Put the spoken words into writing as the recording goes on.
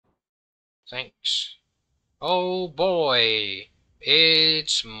Thanks. Oh boy!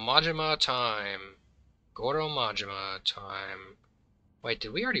 It's Majima time. Goro Majima time. Wait,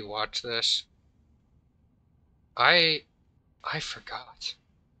 did we already watch this? I forgot.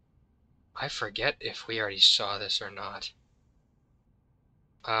 I forget if we already saw this or not.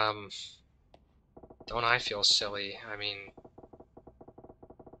 Don't I feel silly? I mean,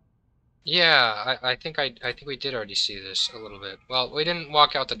 yeah, I think we did already see this a little bit. Well, we didn't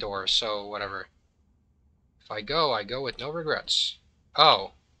walk out the door, so whatever. If I go with no regrets.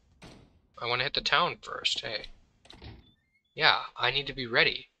 Oh, I want to hit the town first. Hey. Yeah, I need to be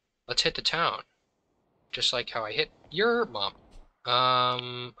ready. Let's hit the town. Just like how I hit your mom.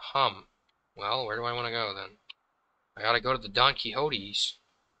 Well, where do I want to go then? I gotta go to the Don Quixote's.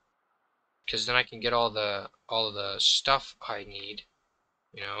 Because then I can get all of the stuff I need,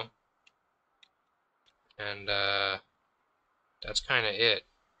 you know? And, that's kind of it,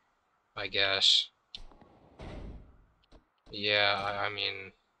 I guess. Yeah, I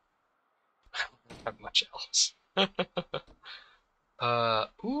mean, I don't have much else.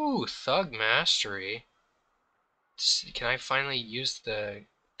 Ooh, Thug Mastery. Can I finally use the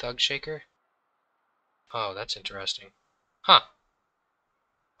Thug Shaker? Oh, that's interesting. Huh.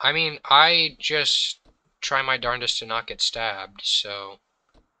 I mean, I just try my darndest to not get stabbed, so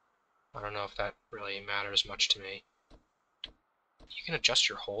I don't know if that really matters much to me. You can adjust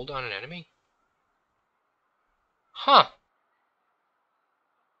your hold on an enemy? Huh.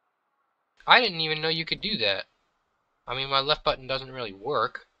 I didn't even know you could do that. I mean, my left button doesn't really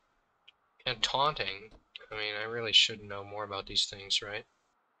work. And taunting. I mean, I really should know more about these things, right?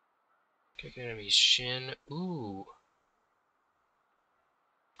 Kick an enemy's shin. Ooh.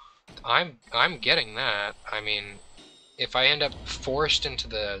 I'm getting that. I mean, if I end up forced into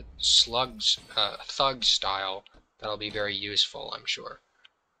the thug style, that'll be very useful, I'm sure.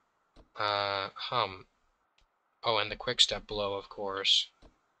 Oh, and the quick step blow, of course.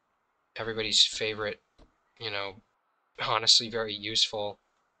 Everybody's favorite, you know, honestly very useful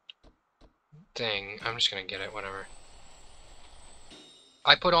thing. I'm just gonna get it, whatever.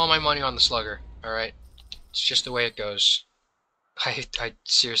 I put all my money on the slugger, alright? It's just the way it goes. I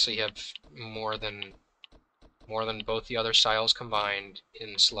seriously have more than both the other styles combined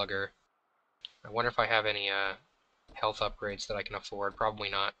in Slugger. I wonder if I have any health upgrades that I can afford. Probably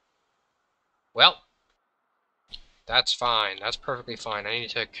not. Well, that's fine. That's perfectly fine. I need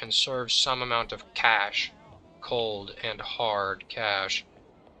to conserve some amount of cash, cold and hard cash,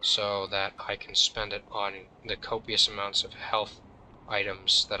 so that I can spend it on the copious amounts of health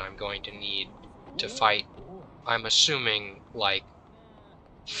items that I'm going to need to fight. I'm assuming like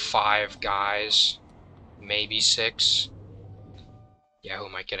 5 guys, maybe 6. Yeah, who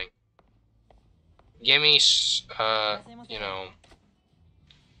am I kidding? Give me, you know,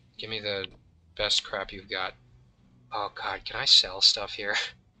 give me the best crap you've got. Oh god, can I sell stuff here?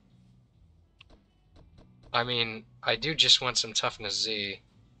 I mean, I do just want some toughness Z.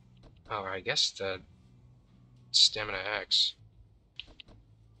 Oh, I guess the stamina X.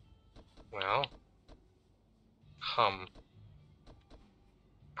 Well,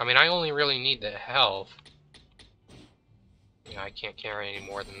 I mean, I only really need the health. Yeah, I can't carry any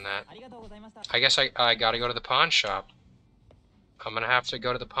more than that. I guess I gotta go to the pawn shop. I'm gonna have to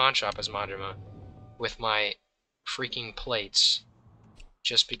go to the pawn shop as Majima with my freaking plates.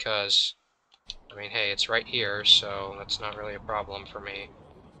 Just because, I mean, hey, it's right here, so that's not really a problem for me.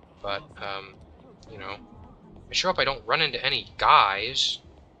 But, you know, I sure hope I don't run into any guys.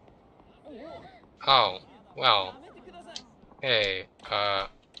 Oh, well, hey,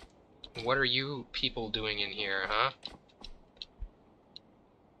 what are you people doing in here, huh?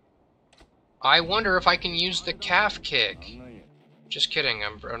 I wonder if I can use the calf kick. Just kidding,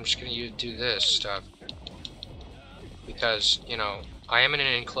 I'm just gonna do this stuff. Because, you know, I am in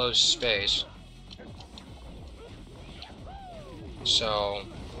an enclosed space. So,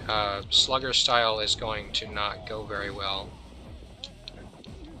 Slugger style is going to not go very well.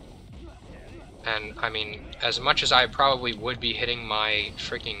 And, I mean, as much as I probably would be hitting my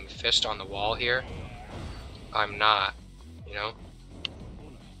freaking fist on the wall here, I'm not, you know?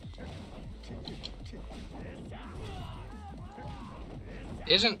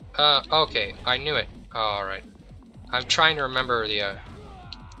 Okay, I knew it. Oh, alright. I'm trying to remember the,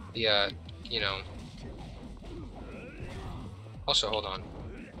 you know... Also, hold on.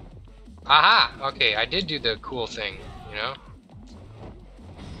 Aha! Okay, I did do the cool thing, you know?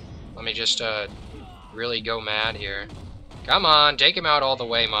 Let me just, really go mad here. Come on, take him out all the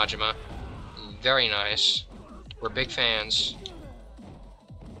way, Majima. Very nice. We're big fans.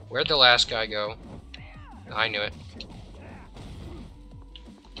 Where'd the last guy go? I knew it.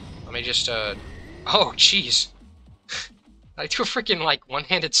 Let me just, oh, jeez. I threw a freaking, like,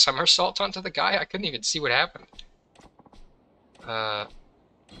 one-handed somersault onto the guy. I couldn't even see what happened. Oh,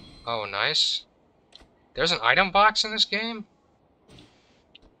 nice. There's an item box in this game?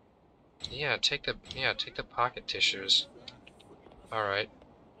 Yeah, take the pocket tissues. Alright.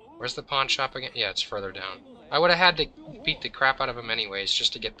 Where's the pawn shop again? Yeah, it's further down. I would have had to beat the crap out of him anyways,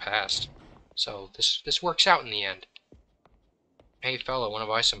 just to get past. So, this works out in the end. Hey, fella, wanna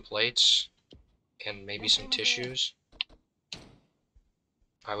buy some plates? And maybe some tissues?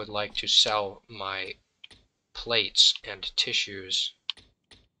 I would like to sell my plates and tissues.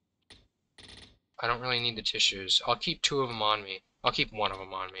 I don't really need the tissues. I'll keep 2 of them on me. I'll keep 1 of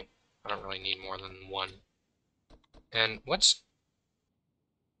them on me. I don't really need more than 1. And what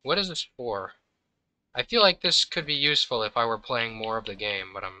is this for? I feel like this could be useful if I were playing more of the game,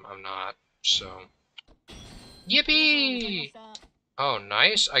 but I'm not, so... Yippee! Oh,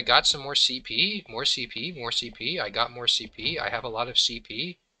 nice. I got some more CP. More CP, more CP. I got more CP. I have a lot of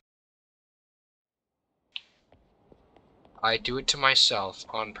CP. I do it to myself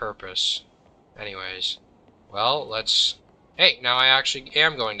on purpose. Anyways. Well, let's... Hey, now I actually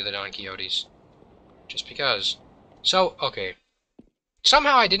am going to the Don Quixotes. Just because. So, okay.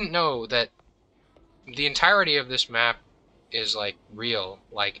 Somehow I didn't know that the entirety of this map is, like, real.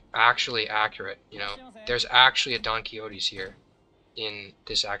 Like, actually accurate, you know? There's actually a Don Quixotes here. In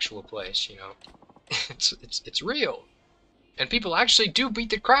this actual place, you know? It's real. And people actually do beat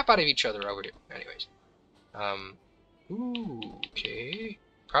the crap out of each other over here. Anyways. Ooh, okay.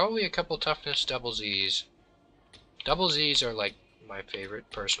 Probably a couple toughness double Z's. Double Z's are, like, my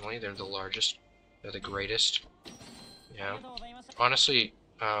favorite, personally. They're the largest. They're the greatest. Yeah. Honestly,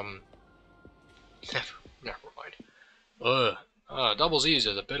 never mind. Double Z's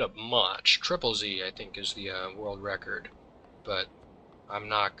is a bit of much. Triple Z, I think, is the, world record. But I'm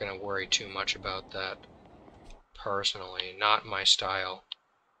not gonna worry too much about that. Personally, not my style.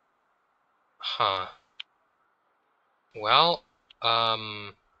 Huh. Well,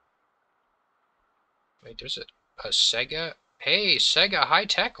 wait, there's a Sega? Hey, Sega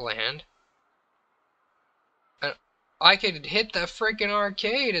High-Tech Land! I could hit the freaking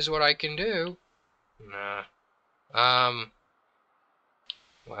arcade is what I can do. Nah.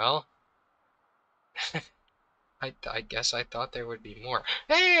 Well... I guess I thought there would be more.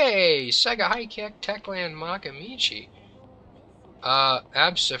 Hey! Sega High-Tech Land Makamichi!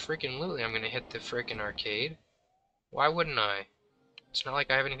 Abso-freaking-lutely, I'm gonna hit the freaking arcade. Why wouldn't I? It's not like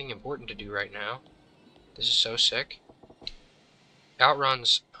I have anything important to do right now. This is so sick.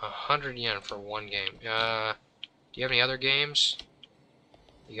 Outruns 100 yen for 1 game. Do you have any other games?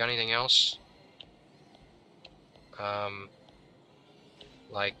 You got anything else?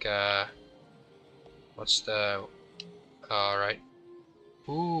 What's the... Alright.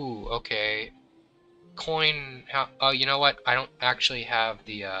 Ooh, okay. Coin... Oh, you know what? I don't actually have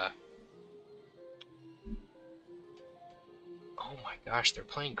the, Oh my gosh, they're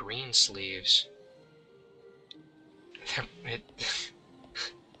playing Green Sleeves.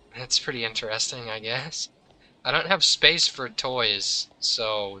 That's pretty interesting, I guess. I don't have space for toys,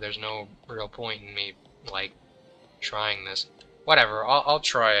 so there's no real point in me, like, trying this. Whatever, I'll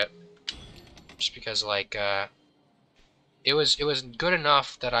try it. Just because, like, it was good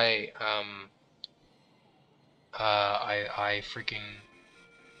enough that I freaking...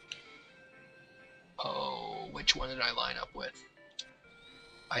 Oh, which one did I line up with?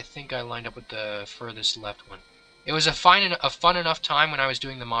 I think I lined up with the furthest left one. It was a fun enough time when I was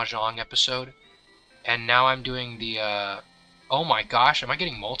doing the Mahjong episode, and now I'm doing the, oh my gosh, am I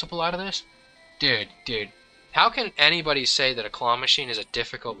getting multiple out of this? Dude, how can anybody say that a claw machine is a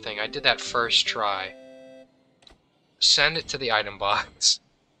difficult thing? I did that first try. Send it to the item box.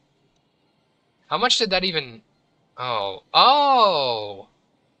 How much did that even... Oh!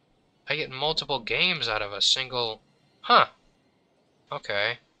 I get multiple games out of a single... Huh.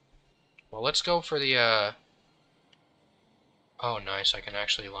 Okay. Well, let's go for the, Oh, nice, I can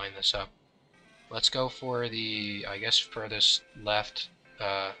actually line this up. Let's go for the, I guess, furthest left,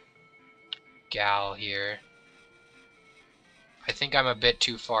 gal here. I think I'm a bit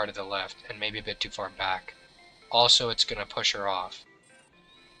too far to the left, and maybe a bit too far back. Also, it's gonna push her off.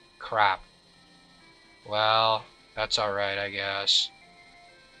 Crap. Well, that's alright, I guess.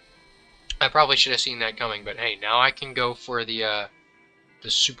 I probably should have seen that coming, but hey, now I can go for the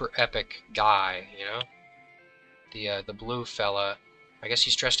super epic guy, you know? The blue fella. I guess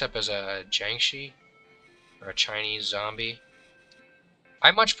he's dressed up as a Jiangshi? Or a Chinese zombie.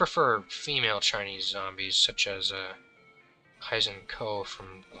 I much prefer female Chinese zombies, such as, Heizen Ko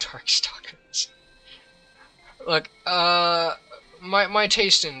from Darkstalkers. Look, my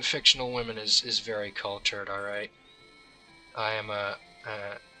taste in fictional women is very cultured. All right, I am a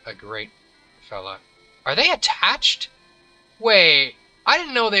great fella. Are they attached? Wait, I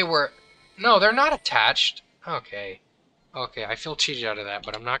didn't know they were. No, they're not attached. Okay, okay, I feel cheated out of that,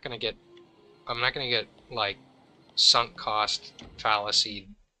 but I'm not gonna get. I'm not gonna get like sunk cost fallacy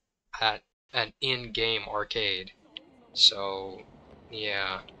at an in-game arcade. So,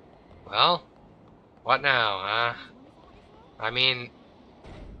 yeah. Well, what now, huh? I mean,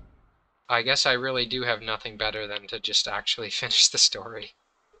 I guess I really do have nothing better than to just actually finish the story.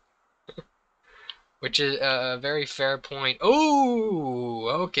 Which is a very fair point. Oh,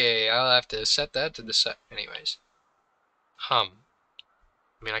 okay, I'll have to set that to the side. Anyways. I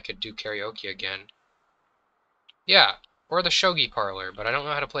mean, I could do karaoke again. Yeah, or the shogi parlor, but I don't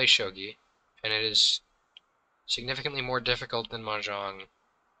know how to play shogi. And it is significantly more difficult than mahjong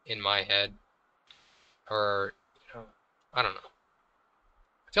in my head. Or, you know, I don't know.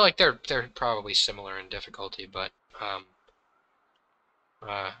 I feel like they're probably similar in difficulty, but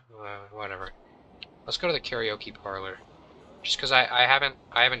whatever. Let's go to the karaoke parlor. Just because I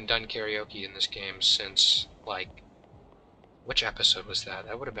haven't done karaoke in this game since like which episode was that?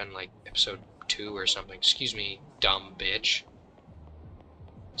 That would have been like episode 2 or something. Excuse me, dumb bitch.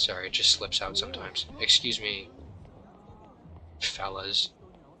 Sorry, it just slips out sometimes. Excuse me, fellas.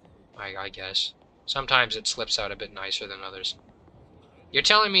 I guess. Sometimes it slips out a bit nicer than others. You're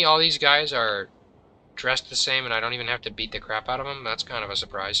telling me all these guys are dressed the same and I don't even have to beat the crap out of them? That's kind of a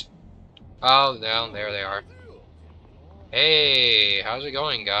surprise. Oh, well, there they are. Hey, how's it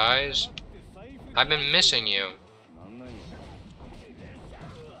going, guys? I've been missing you.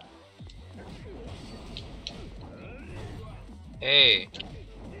 Hey.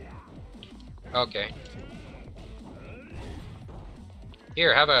 Okay.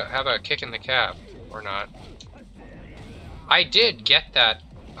 Here, have a kick in the cap, or not. I did get that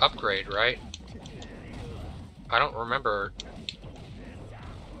upgrade, right? I don't remember.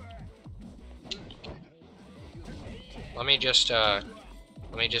 Let me just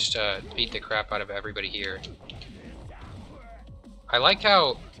beat the crap out of everybody here. I like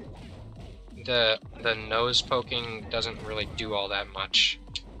how the nose poking doesn't really do all that much.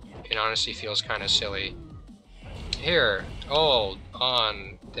 It honestly feels kind of silly. Here, hold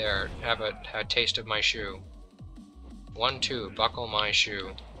on there. Have a taste of my shoe. 1, 2, buckle my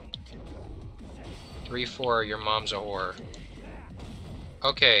shoe. 3, 4, your mom's a whore.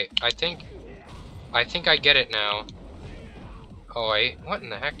 Okay, I think I get it now. Oh wait, what in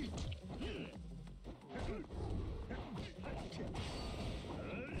the heck?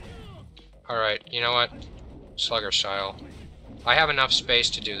 Alright, you know what? Slugger style. I have enough space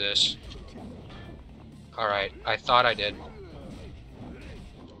to do this. Alright, I thought I did.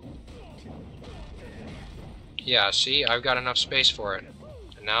 Yeah, see? I've got enough space for it.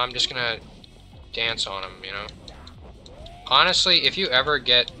 And now I'm just gonna dance on him, you know? Honestly, if you ever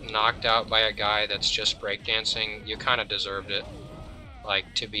get knocked out by a guy that's just breakdancing, you kind of deserved it.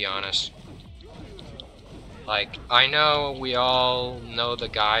 Like, to be honest. Like, I know we all know the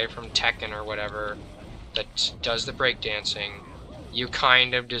guy from Tekken or whatever that does the breakdancing. You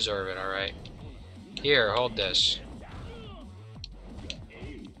kind of deserve it, alright? Here, hold this.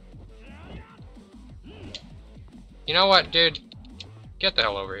 You know what, dude? Get the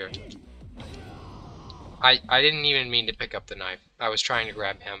hell over here. I didn't even mean to pick up the knife. I was trying to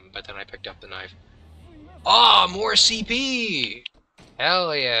grab him, but then I picked up the knife. Oh, more CP!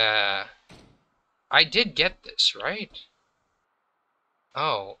 Hell yeah. I did get this, right?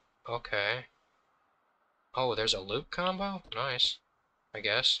 Oh, okay. Oh, there's a loop combo? Nice. I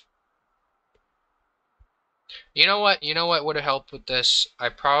guess. You know what? You know what would have helped with this? I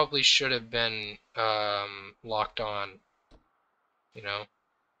probably should have been locked on. You know?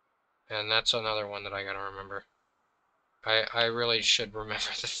 And that's another one that I gotta remember. I really should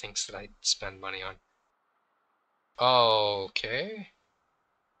remember the things that I spend money on. Okay.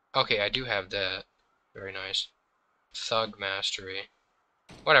 Okay, I do have that. Very nice. Thug mastery.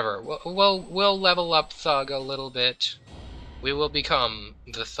 Whatever. We'll level up Thug a little bit. We will become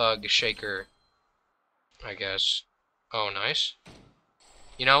the Thug Shaker, I guess. Oh, nice.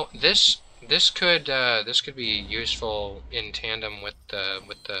 You know, this could be useful in tandem with the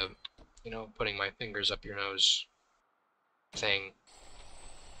you know, putting my fingers up your nose thing.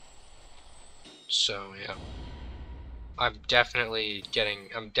 So yeah, I'm definitely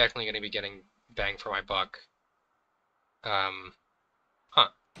gonna be getting bang for my buck.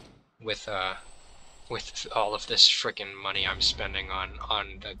 With all of this freaking money I'm spending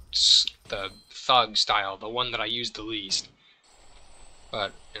on the Thug style, the one that I use the least.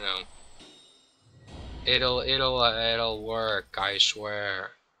 But you know, It'll work, I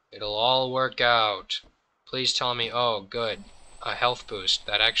swear. It'll all work out. Please tell me, oh, good. A health boost.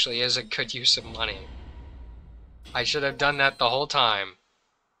 That actually is a good use of money. I should have done that the whole time.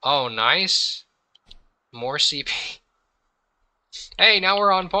 Oh, nice. More CP. Hey, now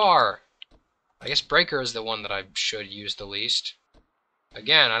we're on par. I guess Breaker is the one that I should use the least.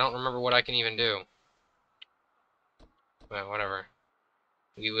 Again, I don't remember what I can even do. Well, whatever.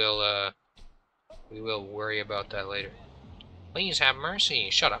 We will worry about that later. Please have mercy.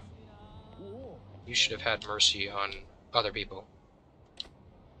 Shut up. You should have had mercy on other people.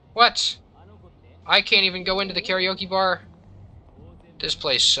 What? I can't even go into the karaoke bar? This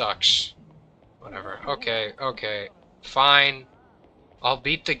place sucks. Whatever. Okay, okay. Fine. I'll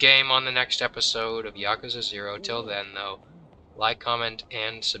beat the game on the next episode of Yakuza 0. Till then, though, like, comment,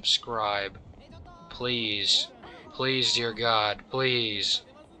 and subscribe. Please. Please, dear God. Please.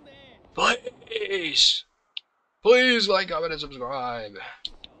 Please! Please like, comment, and subscribe.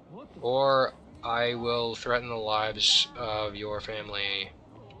 Or I will threaten the lives of your family.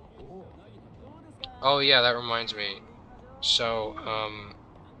 Oh yeah, that reminds me. So,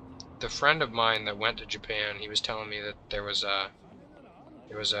 the friend of mine that went to Japan, he was telling me that there was a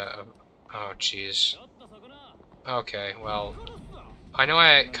oh jeez. Okay, well, I know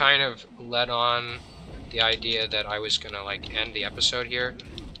I kind of led on the idea that I was gonna, like, end the episode here.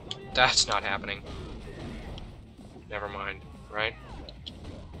 That's not happening. Never mind, right?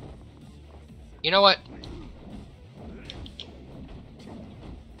 You know what?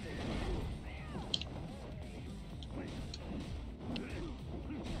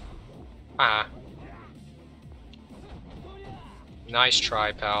 Ah. Nice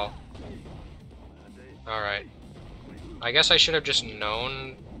try, pal. Alright. I guess I should have just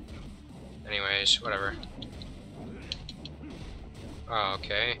known. Anyways, whatever. Oh,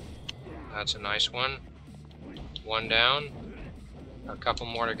 okay. That's a nice one. One down. A couple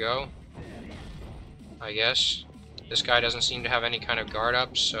more to go. I guess. This guy doesn't seem to have any kind of guard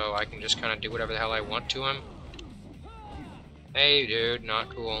up, so I can just kind of do whatever the hell I want to him. Hey, dude, not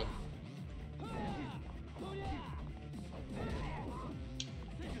cool.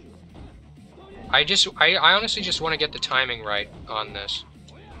 I honestly just want to get the timing right on this.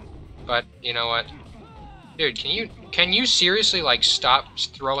 But, you know what? Dude, can you seriously, like, stop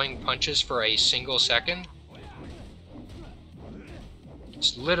throwing punches for a single second?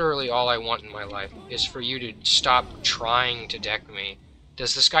 It's literally all I want in my life, is for you to stop trying to deck me.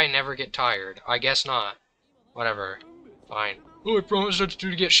 Does this guy never get tired? I guess not. Whatever. Fine. Oh, I promised not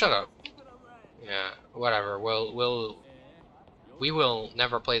to get shut up. Yeah, whatever. We will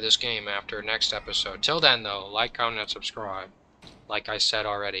never play this game after next episode. Till then, though, like, comment, and subscribe. Like I said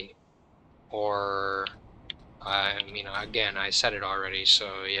already. Or, I mean, again, I said it already,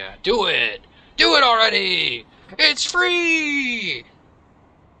 so yeah. Do it! Do it already! It's free!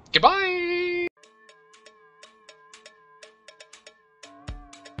 Goodbye!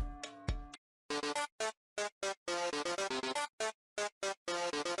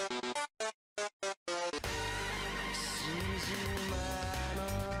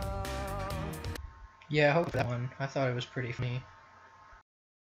 Yeah, I hope that one. I thought it was pretty funny.